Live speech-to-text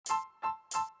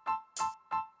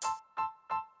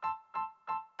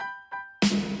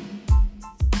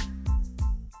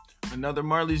Another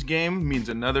Marlies game means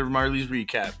another Marlies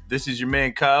recap. This is your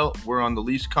man Kyle. We're on the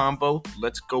Leafs combo.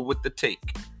 Let's go with the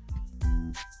take.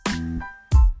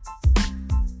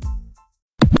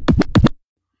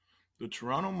 The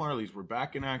Toronto Marlies were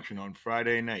back in action on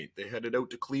Friday night. They headed out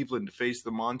to Cleveland to face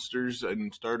the Monsters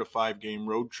and start a 5-game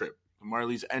road trip. The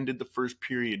Marlies ended the first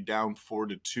period down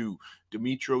 4-2.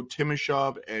 Dmytro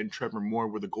Timashov and Trevor Moore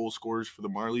were the goal scorers for the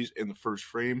Marlies in the first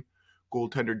frame.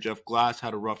 Goaltender Jeff Glass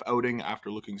had a rough outing after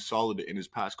looking solid in his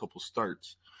past couple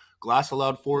starts. Glass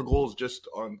allowed 4 goals just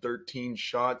on 13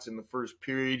 shots in the first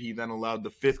period. He then allowed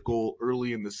the 5th goal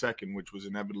early in the second, which was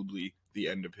inevitably the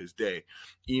end of his day.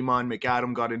 Eamon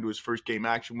McAdam got into his first game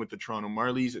action with the Toronto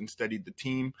Marlies and steadied the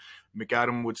team.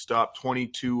 McAdam would stop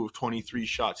 22 of 23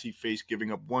 shots he faced,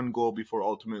 giving up 1 goal before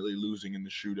ultimately losing in the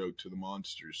shootout to the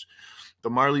Monsters. The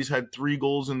Marlies had 3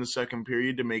 goals in the second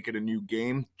period to make it a new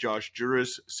game. Josh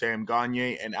Juris, Sam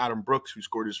Gagner, and Adam Brooks, who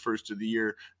scored his first of the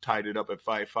year, tied it up at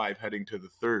 5-5 heading to the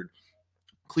third.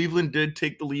 Cleveland did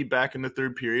take the lead back in the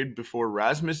third period before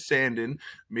Rasmus Sandin,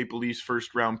 Maple Leafs'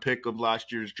 first-round pick of last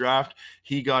year's draft.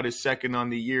 He got his second on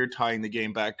the year, tying the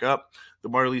game back up. The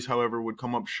Marlies, however, would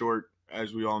come up short,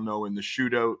 as we all know, in the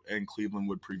shootout, and Cleveland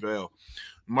would prevail.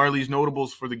 Marlies'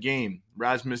 notables for the game.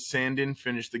 Rasmus Sandin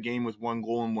finished the game with 1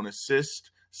 goal and 1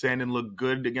 assist. Sandin looked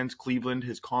good against Cleveland.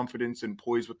 His confidence and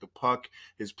poise with the puck,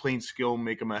 his playing skill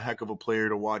make him a heck of a player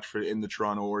to watch for in the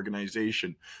Toronto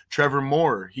organization. Trevor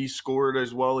Moore, he scored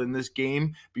as well in this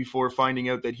game before finding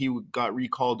out that he got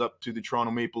recalled up to the Toronto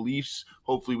Maple Leafs.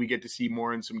 Hopefully we get to see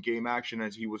more in some game action,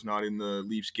 as he was not in the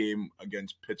Leafs game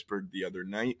against Pittsburgh the other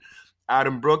night.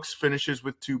 Adam Brooks finishes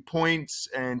with 2 points,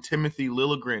 and Timothy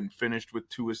Liljegren finished with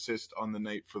 2 assists on the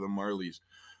night for the Marlies.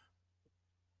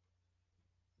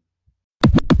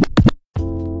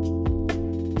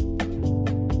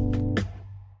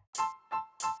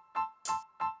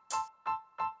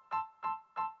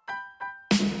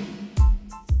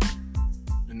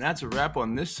 And that's a wrap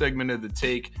on this segment of The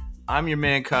Take. I'm your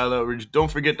man, Kyle Outridge. Don't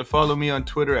forget to follow me on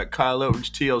Twitter at Kyle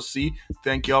Outridge TLC.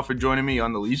 Thank y'all for joining me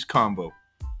on the Leafs Combo.